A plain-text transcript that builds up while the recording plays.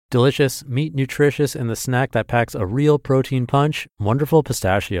Delicious, meat nutritious, and the snack that packs a real protein punch, Wonderful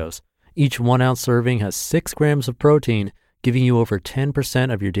Pistachios. Each 1 ounce serving has 6 grams of protein, giving you over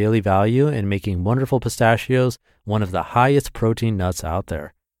 10% of your daily value and making Wonderful Pistachios one of the highest protein nuts out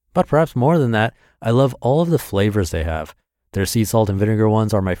there. But perhaps more than that, I love all of the flavors they have. Their sea salt and vinegar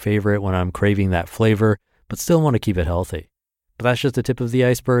ones are my favorite when I'm craving that flavor, but still want to keep it healthy. But that's just the tip of the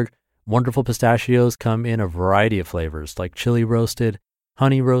iceberg. Wonderful Pistachios come in a variety of flavors like chili roasted,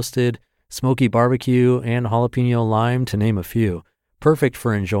 honey roasted, smoky barbecue, and jalapeno lime, to name a few. Perfect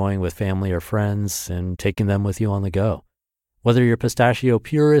for enjoying with family or friends and taking them with you on the go. Whether you're a pistachio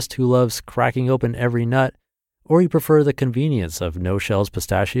purist who loves cracking open every nut, or you prefer the convenience of no-shells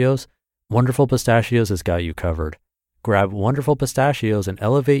pistachios, Wonderful Pistachios has got you covered. Grab Wonderful Pistachios and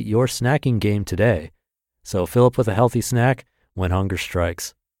elevate your snacking game today. So fill up with a healthy snack when hunger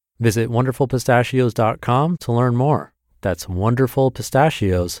strikes. Visit wonderfulpistachios.com to learn more. That's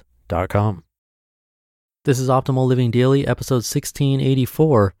wonderfulpistachios.com. This is Optimal Living Daily, episode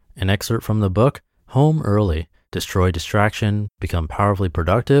 1684, an excerpt from the book Home Early, Destroy Distraction, Become Powerfully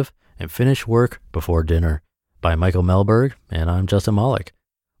Productive, and Finish Work Before Dinner by Michael Mehlberg, and I'm Justin Malik.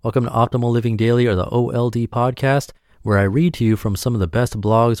 Welcome to Optimal Living Daily, or the OLD podcast, where I read to you from some of the best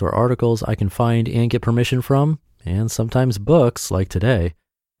blogs or articles I can find and get permission from, and sometimes books like today.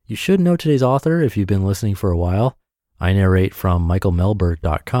 You should know today's author if you've been listening for a while. I narrate from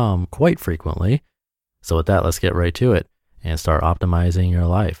michaelmehlberg.com quite frequently. So with that, let's get right to it and start optimizing your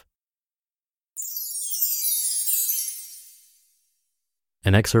life.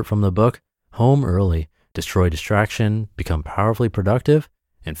 An excerpt from the book Home Early, Destroy Distraction, Become Powerfully Productive,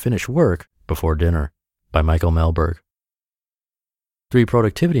 and Finish Work Before Dinner by Michael Mehlberg. 3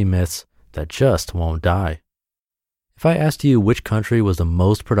 productivity myths that just won't die. If I asked you which country was the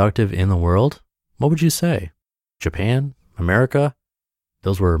most productive in the world, what would you say? Japan? America?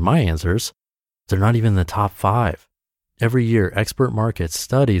 Those were my answers. They're not even in the top 5. Every year, Expert Markets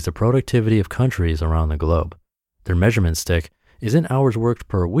studies the productivity of countries around the globe. Their measurement stick isn't hours worked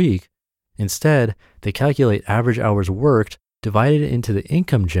per week. Instead, they calculate average hours worked divided into the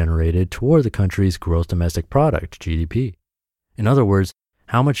income generated toward the country's gross domestic product, GDP. In other words,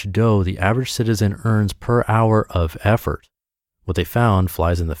 how much dough the average citizen earns per hour of effort. What they found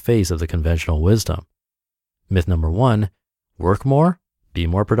flies in the face of the conventional wisdom. Myth number 1, work more, be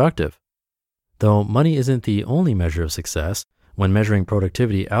more productive. Though money isn't the only measure of success, when measuring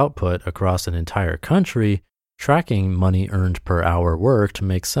productivity output across an entire country, tracking money earned per hour worked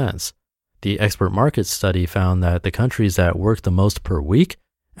makes sense. The Expert Markets study found that the countries that worked the most per week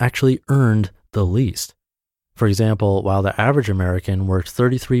actually earned the least. For example, while the average American worked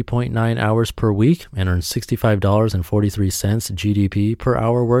 33.9 hours per week and earned $65.43 GDP per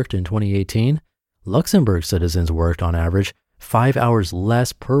hour worked in 2018, Luxembourg citizens worked on average 5 hours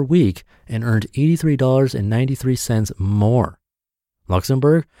less per week and earned $83.93 more.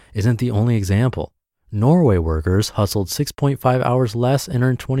 Luxembourg isn't the only example. Norway workers hustled 6.5 hours less and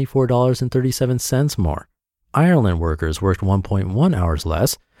earned $24.37 more. Ireland workers worked 1.1 hours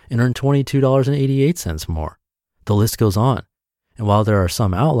less and earned $22.88 more. The list goes on. And while there are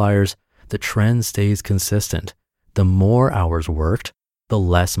some outliers, the trend stays consistent. The more hours worked, the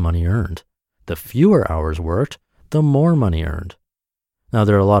less money earned. The fewer hours worked, the more money earned. Now,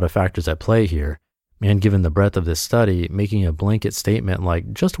 there are a lot of factors at play here, and given the breadth of this study, making a blanket statement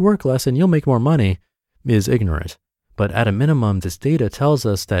like, just work less and you'll make more money, is ignorant. But at a minimum, this data tells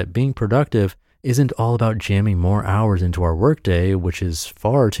us that being productive isn't all about jamming more hours into our workday, which is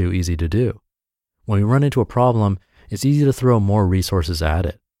far too easy to do. When we run into a problem, it's easy to throw more resources at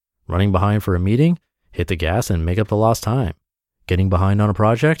it. Running behind for a meeting? Hit the gas and make up the lost time. Getting behind on a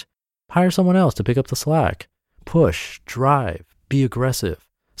project? Hire someone else to pick up the slack. Push, drive, be aggressive,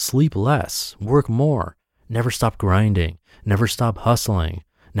 sleep less, work more, never stop grinding, never stop hustling,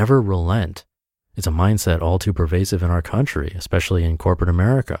 never relent. It's a mindset all too pervasive in our country, especially in corporate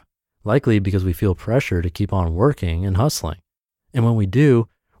America, likely because we feel pressure to keep on working and hustling. And when we do,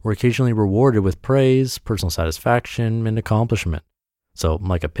 we're occasionally rewarded with praise, personal satisfaction, and accomplishment. So,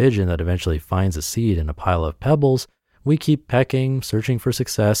 like a pigeon that eventually finds a seed in a pile of pebbles, we keep pecking, searching for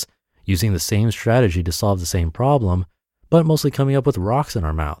success, using the same strategy to solve the same problem, but mostly coming up with rocks in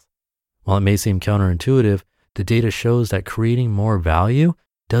our mouth. While it may seem counterintuitive, the data shows that creating more value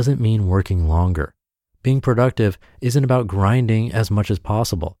doesn't mean working longer. Being productive isn't about grinding as much as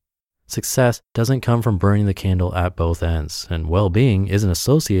possible. Success doesn't come from burning the candle at both ends, and well-being isn't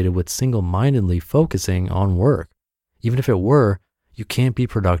associated with single-mindedly focusing on work. Even if it were, you can't be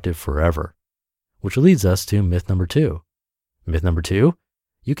productive forever. Which leads us to myth number 2. Myth number 2,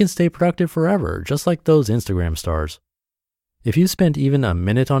 you can stay productive forever, just like those Instagram stars. If you spent even a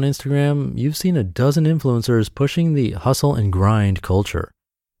minute on Instagram, you've seen a dozen influencers pushing the hustle and grind culture.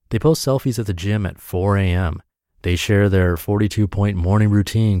 They post selfies at the gym at 4 a.m. They share their 42-point morning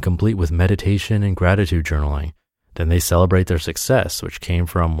routine complete with meditation and gratitude journaling. Then they celebrate their success, which came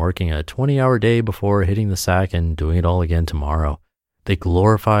from working a 20-hour day before hitting the sack and doing it all again tomorrow. They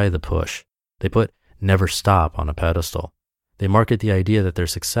glorify the push. They put never stop on a pedestal. They market the idea that they're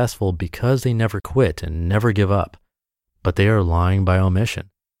successful because they never quit and never give up. But they are lying by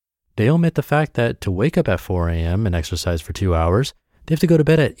omission. They omit the fact that to wake up at 4 a.m. and exercise for 2 hours, they have to go to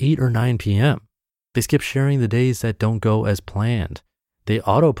bed at 8 or 9 p.m. They skip sharing the days that don't go as planned. They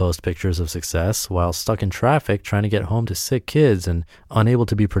auto-post pictures of success while stuck in traffic trying to get home to sick kids and unable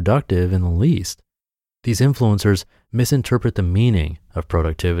to be productive in the least. These influencers misinterpret the meaning of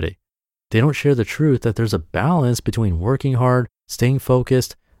productivity. They don't share the truth that there's a balance between working hard, staying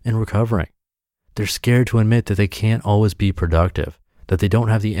focused, and recovering. They're scared to admit that they can't always be productive, that they don't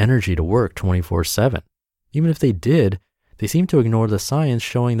have the energy to work 24/7. Even if they did, they seem to ignore the science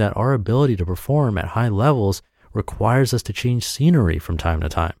showing that our ability to perform at high levels requires us to change scenery from time to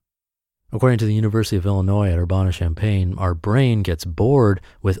time. According to the University of Illinois at Urbana-Champaign, our brain gets bored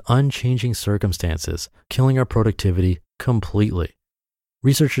with unchanging circumstances, killing our productivity completely.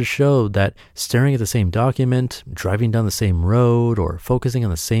 Researchers showed that staring at the same document, driving down the same road, or focusing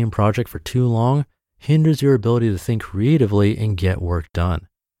on the same project for too long hinders your ability to think creatively and get work done.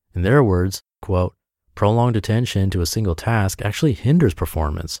 In their words, quote, prolonged attention to a single task actually hinders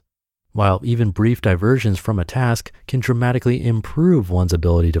performance, while even brief diversions from a task can dramatically improve one's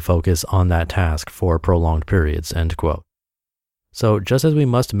ability to focus on that task for prolonged periods, end quote. So just as we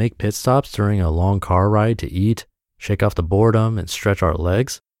must make pit stops during a long car ride to eat, shake off the boredom, and stretch our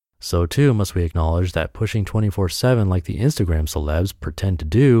legs, so too must we acknowledge that pushing 24/7 like the Instagram celebs pretend to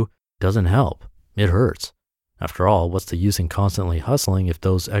do doesn't help. It hurts. After all, what's the use in constantly hustling if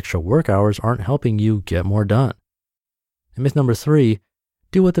those extra work hours aren't helping you get more done? And myth number 3,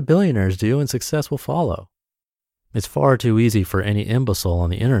 do what the billionaires do and success will follow. It's far too easy for any imbecile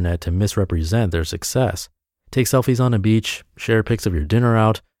on the internet to misrepresent their success. Take selfies on a beach, share pics of your dinner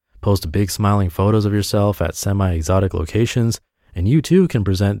out, post big smiling photos of yourself at semi-exotic locations, and you too can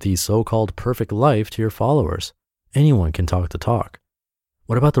present the so-called perfect life to your followers. Anyone can talk the talk.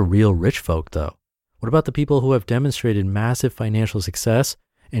 What about the real rich folk though? What about the people who have demonstrated massive financial success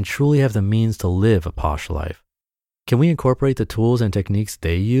and truly have the means to live a posh life? Can we incorporate the tools and techniques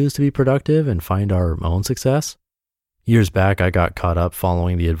they use to be productive and find our own success? Years back, I got caught up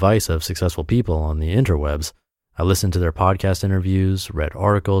following the advice of successful people on the interwebs. I listened to their podcast interviews, read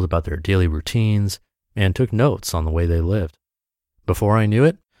articles about their daily routines, and took notes on the way they lived. Before I knew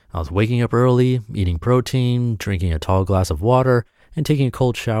it, I was waking up early, eating protein, drinking a tall glass of water, and taking a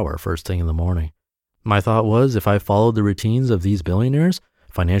cold shower first thing in the morning. My thought was if I followed the routines of these billionaires,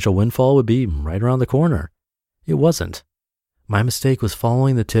 financial windfall would be right around the corner. It wasn't. My mistake was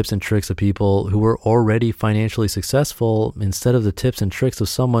following the tips and tricks of people who were already financially successful instead of the tips and tricks of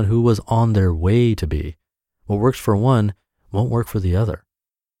someone who was on their way to be. What works for one won't work for the other.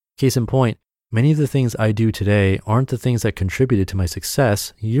 Case in point, many of the things I do today aren't the things that contributed to my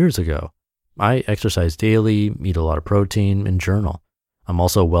success years ago. I exercise daily, eat a lot of protein, and journal. I'm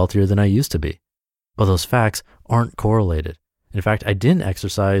also wealthier than I used to be. But those facts aren't correlated. In fact, I didn't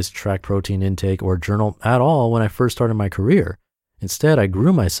exercise, track protein intake, or journal at all when I first started my career. Instead, I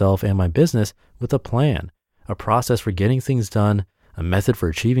grew myself and my business with a plan, a process for getting things done, a method for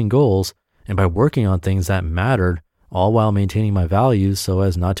achieving goals, and by working on things that mattered, all while maintaining my values so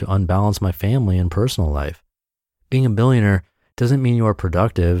as not to unbalance my family and personal life. Being a billionaire doesn't mean you are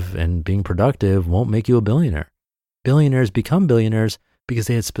productive, and being productive won't make you a billionaire. Billionaires become billionaires because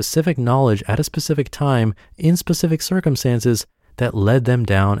they had specific knowledge at a specific time in specific circumstances that led them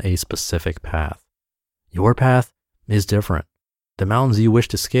down a specific path. Your path is different. The mountains you wish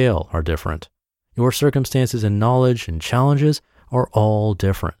to scale are different. Your circumstances and knowledge and challenges are all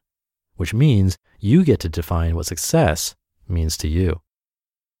different, which means you get to define what success means to you.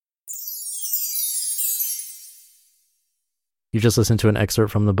 You just listened to an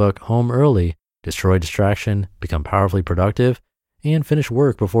excerpt from the book Home Early, Destroy Distraction, Become Powerfully Productive, and Finish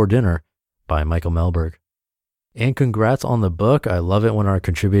Work Before Dinner by Michael Mehlberg. And congrats on the book. I love it when our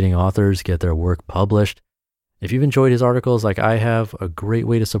contributing authors get their work published. If you've enjoyed his articles like I have, a great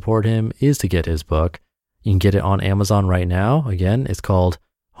way to support him is to get his book. You can get it on Amazon right now. Again, it's called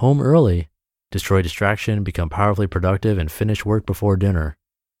Home Early, Destroy Distraction, Become Powerfully Productive, and Finish Work Before Dinner.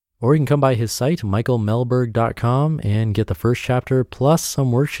 Or you can come by his site, michaelmehlberg.com, and get the first chapter plus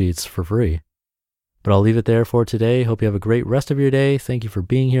some worksheets for free. But I'll leave it there for today. Hope you have a great rest of your day. Thank you for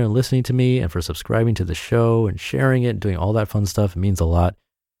being here and listening to me and for subscribing to the show and sharing it and doing all that fun stuff. It means a lot.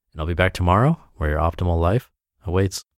 And I'll be back tomorrow where your optimal life awaits.